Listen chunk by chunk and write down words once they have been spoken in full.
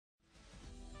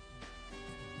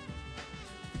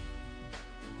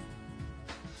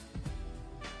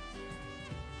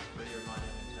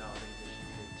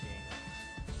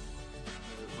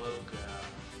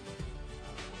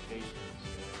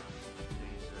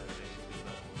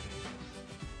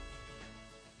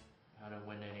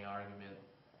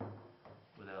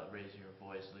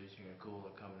Reaching a Cool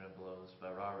or Coming to Blows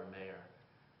by Robert Mayer.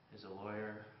 Is a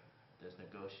lawyer, does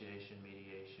negotiation,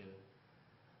 mediation,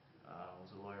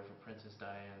 was a lawyer for Princess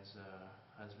Diana's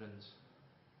husband's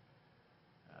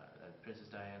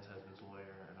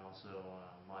lawyer, and also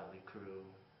Motley Crue,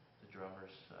 the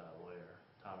drummer's lawyer,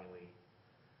 Tommy Lee.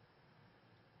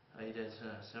 He does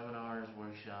seminars,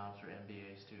 workshops for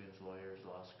MBA students, lawyers,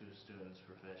 law school students,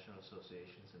 professional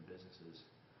associations, and businesses.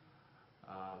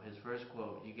 His first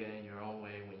quote, "You get in your own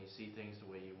way when you see things the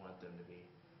way you want them to be."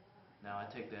 Now I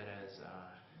take that as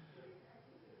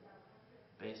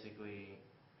basically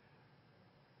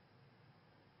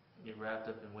you're wrapped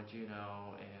up in what you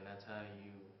know, and that's how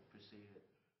you perceive it.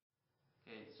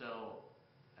 Okay, so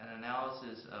an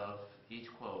analysis of each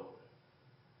quote.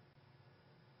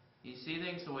 You see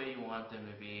things the way you want them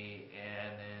to be,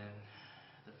 and then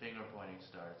the finger pointing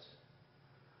starts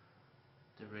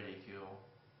to ridicule.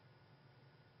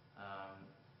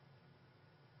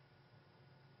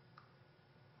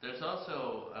 There's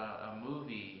also a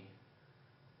movie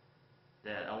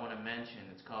that I want to mention.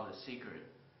 It's called The Secret.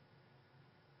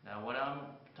 Now, what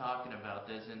I'm talking about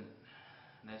doesn't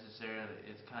necessarily,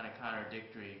 it's kind of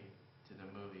contradictory to the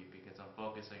movie because I'm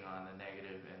focusing on the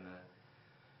negative and the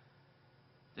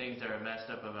things that are messed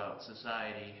up about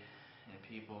society and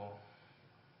people.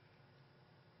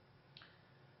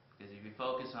 Because if you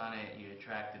focus on it, you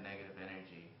attract the negative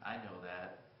energy. I know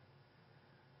that,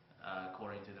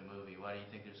 according to the movie. Why do you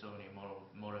think there's so many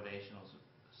motivational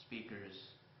speakers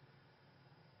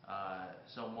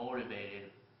so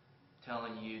motivated,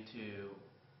 telling you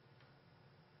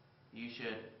you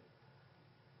should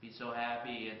be so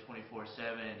happy and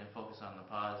 24/7 and focus on the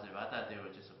positive? I thought they were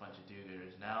just a bunch of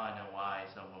do-gooders. Now I know why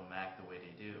some of them act the way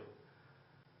they do.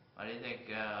 Why do you think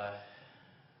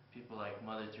people like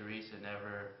Mother Teresa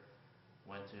never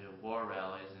went to war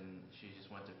rallies and she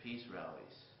just went to peace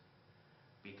rallies?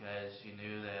 Because she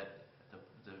knew that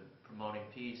the promoting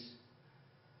peace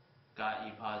got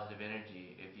you positive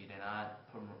energy. If you did not,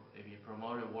 if you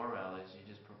promoted war rallies, you're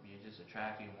just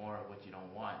attracting more of what you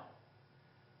don't want.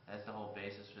 That's the whole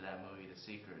basis for that movie, The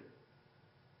Secret.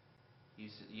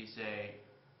 You say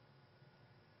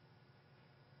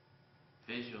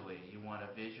visually, you want a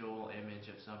visual image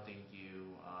of something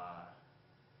you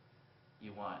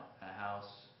want, a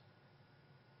house,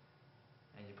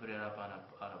 and you put it up on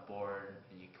a board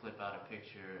and you clip out a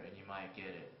picture and you might get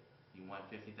it. You want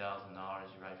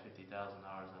 $50,000, you write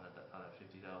 $50,000 on a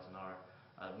 $50,000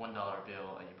 $1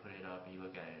 bill and you put it up and you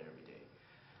look at it every day.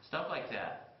 Stuff like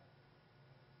that.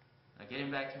 Now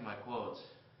getting back to my quotes,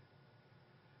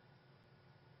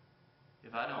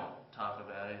 if I don't talk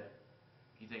about it,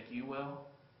 you think you will?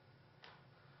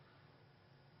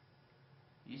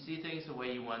 You see things the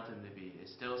way you want them to be. It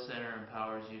still center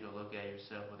empowers you to look at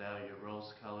yourself without your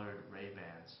rose-colored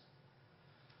Ray-Bans.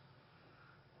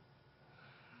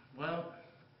 Well,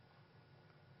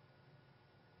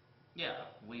 yeah,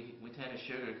 we tend to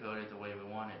sugarcoat it the way we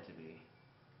want it to be.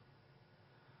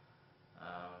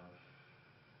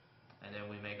 And then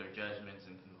we make our judgments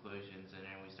and conclusions, and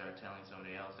then we start telling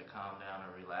somebody else to calm down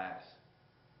or relax.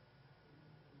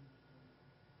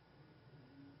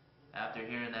 After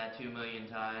hearing that 2 million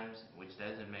times, which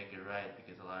doesn't make it right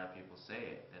because a lot of people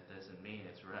say it, that doesn't mean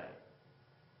it's right.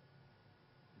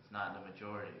 It's not the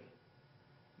majority.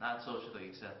 Not socially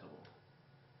acceptable.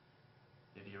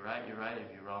 If you're right, you're right.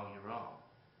 If you're wrong, you're wrong.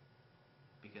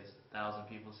 Because 1,000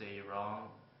 people say you're wrong,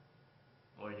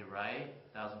 or you're right.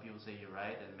 1,000 people say you're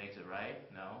right, and it makes it right?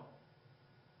 No.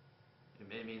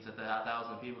 It means that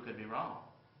 1,000 people could be wrong.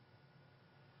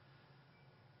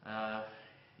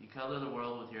 You color the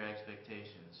world with your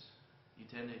expectations. You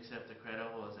tend to accept the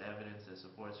credible as evidence that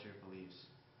supports your beliefs.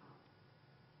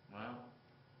 Well,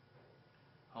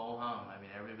 ho hum. I mean,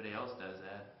 everybody else does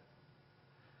that.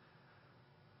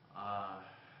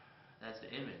 That's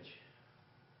the image.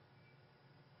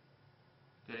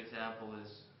 Good example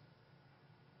is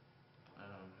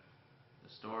the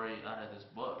story out of this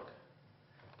book.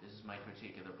 This is my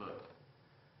critique of the book.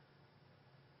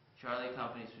 Charlie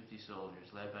Company's 50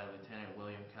 soldiers, led by Lieutenant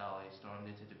William Cowley, stormed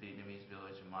into the Vietnamese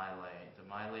village of My Lai. The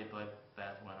My Lai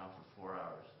bloodbath went on for 4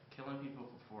 hours, killing people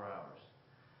for 4 hours.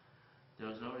 There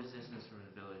was no resistance from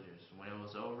the villagers. When it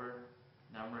was over,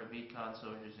 number of Viet Cong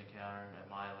soldiers encountered at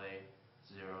My Lai,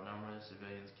 0. Number of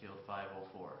civilians killed,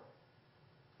 504.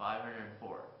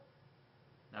 504.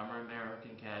 Number of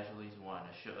American casualties, 1.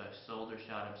 A soldier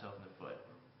shot himself in the foot.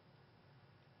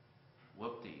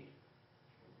 Whoop-dee.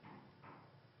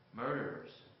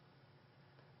 Murderers.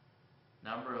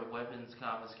 Number of weapons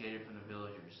confiscated from the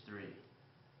villagers, 3.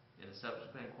 In the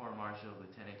subsequent court-martial of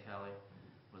Lieutenant Kelly,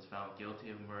 was found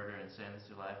guilty of murder and sentenced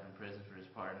to life in prison for his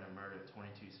part in the murder of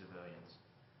 22 civilians.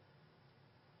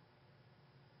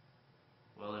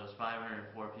 Well, there was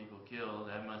 504 people killed.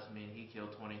 That must mean he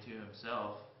killed 22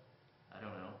 himself. I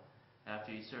don't know.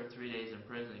 After he served 3 days in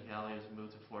prison, Calley was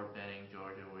moved to Fort Benning,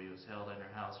 Georgia, where he was held under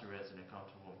house arrest in a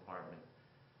comfortable apartment.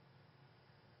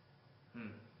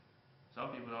 Some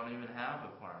people don't even have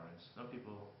apartments. Some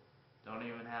people don't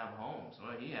even have homes.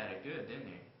 Well, he had it good, didn't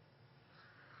he?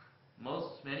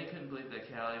 Many couldn't believe that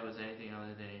Calley was anything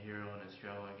other than a hero in his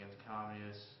struggle against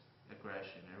communist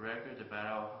aggression. A record, the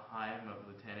Battle Hymn of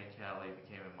Lieutenant Calley,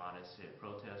 became a modest hit.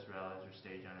 Protest rallies were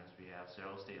staged on his behalf.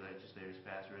 Several state legislators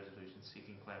passed resolutions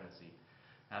seeking clemency.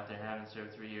 After having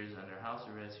served 3 years under house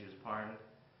arrest, he was pardoned.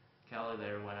 Calley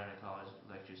later went on a college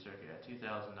lecture circuit at $2,000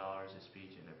 a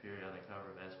speech and appeared on the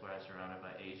cover of Esquire surrounded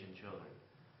by Asian children.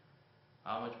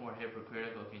 How much more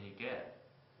hypocritical can you get?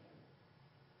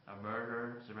 A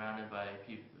murderer surrounded by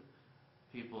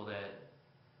people that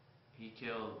he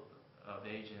killed of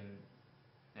Asian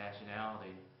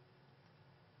nationality.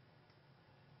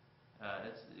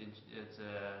 It's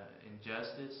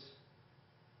injustice.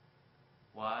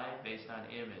 Why? Based on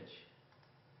image.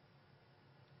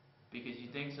 Because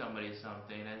you think somebody's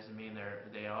something, that doesn't mean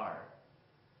they are.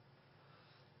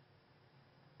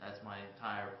 That's my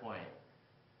entire point.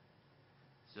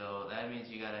 So that means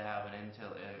you got to have an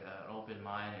open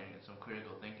mind and some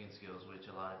critical thinking skills, which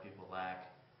a lot of people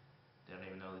lack. They don't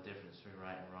even know the difference between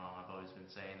right and wrong. I've always been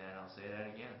saying that, and I'll say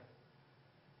that again.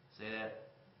 Say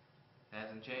that. It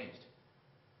hasn't changed.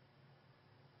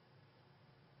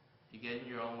 You get in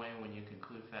your own way when you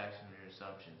conclude facts from your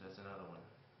assumptions. That's another one.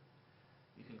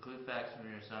 You conclude facts from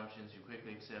your assumptions. You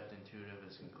quickly accept intuitive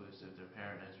as conclusive, the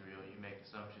apparent as real. You make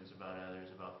assumptions about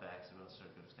others, about facts, about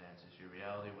circumstances. Your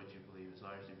reality, what you believe, is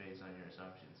largely based on your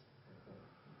assumptions.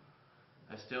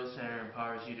 A still center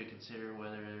empowers you to consider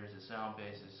whether there is a sound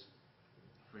basis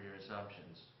for your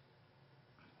assumptions.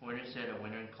 Winners set a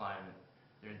winner in climate.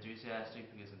 They're enthusiastic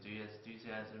because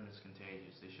enthusiasm is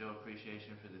contagious. They show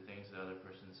appreciation for the things the other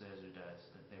person says or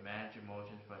does. They manage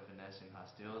emotions by finessing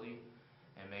hostility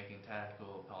and making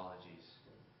tactical apologies.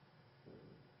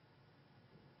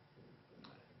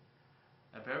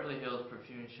 A Beverly Hills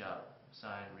perfume shop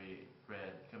sign read,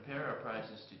 "Compare our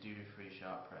prices to duty-free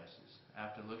shop prices."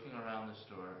 After looking around the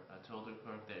store, I told the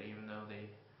clerk that even though they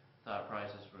thought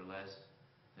prices were less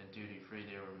than duty-free,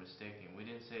 they were mistaken. We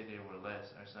didn't say they were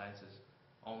less. Our sign says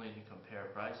only to compare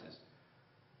prices.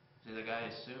 See, the guy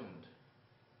assumed.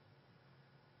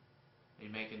 You're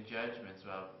making judgments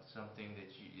about something that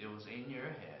it was in your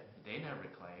head. They never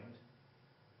claimed.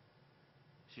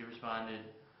 She responded,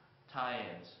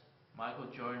 tie-ins. Michael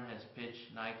Jordan has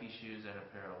pitched Nike shoes and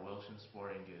apparel, Wilson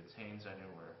Sporting Goods, Hanes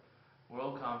underwear,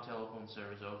 WorldCom telephone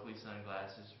service, Oakley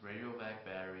sunglasses, Radiovac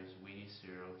batteries, Wheaties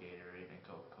cereal, Gatorade, and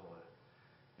Coca-Cola.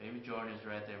 Maybe Jordan is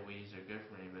right that Wheaties are good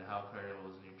for me, but how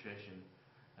credible is nutrition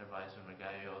advice from a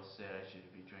guy who always said I should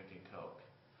be drinking Coke?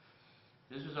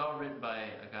 This was all written by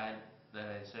a guy that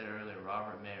I said earlier,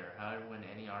 Robert Mayer. How to win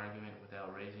any argument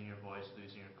without raising your voice,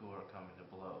 losing your cool, or coming to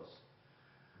blows.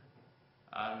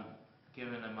 I'm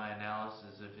giving him my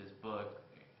analysis of his book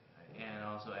and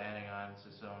also adding on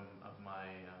to some of my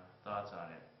thoughts on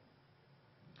it.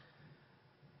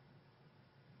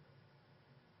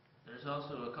 There's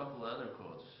also a couple other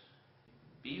quotes.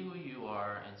 Be who you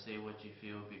are and say what you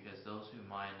feel, because those who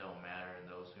mind don't matter and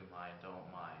those who mind don't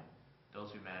mind.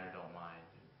 Those who matter don't mind.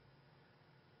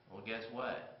 Well, guess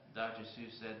what? Dr.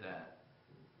 Seuss said that.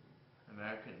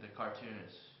 The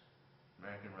cartoonist,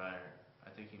 American writer. I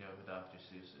think you know who Dr.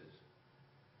 Seuss is.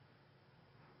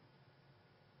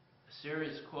 A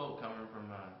serious quote coming from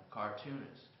a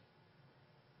cartoonist.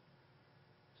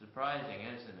 Surprising,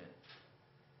 isn't it?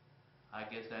 I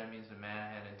guess that means the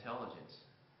man had intelligence,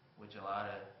 which a lot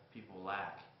of people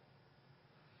lack.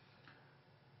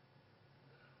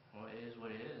 Well, it is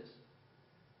what it is.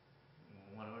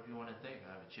 Whatever you want to think.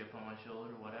 I have a chip on my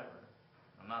shoulder, whatever.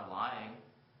 I'm not lying.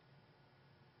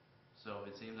 So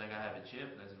if it seems like I have a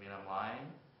chip, doesn't mean I'm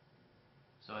lying.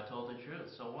 So I told the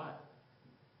truth. So what?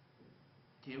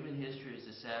 Human history is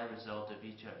the sad result of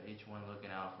each one looking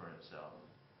out for himself.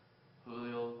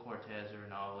 Julio Cortázar,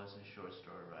 novelist and short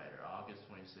story writer, August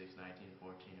 26,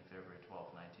 1914 and February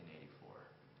 12, 1984.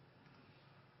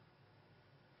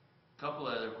 A couple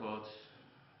other quotes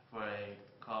before I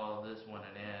call this one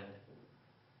an end.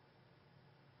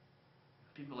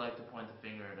 People like to point the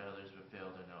finger at others but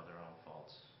fail to know their own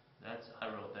faults. I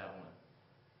wrote that one.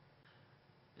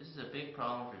 This is a big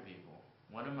problem for people.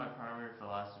 One of my primary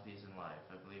philosophies in life,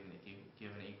 I believe in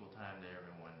giving equal time to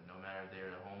everyone, no matter if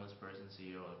they're a homeless person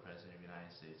President, CEO, or the President of the United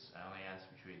States. I only ask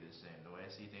to be treated the same. The way I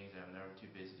see things, I'm never too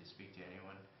busy to speak to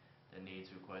anyone that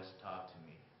needs, requests to talk to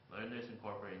me. Learn this,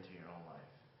 incorporate it into your own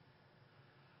life.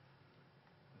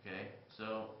 Okay,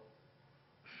 so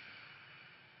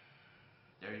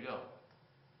there you go.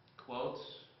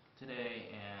 Quotes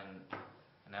today and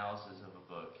analysis of a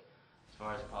book. As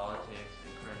far as politics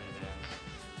and current events,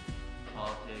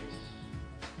 politics,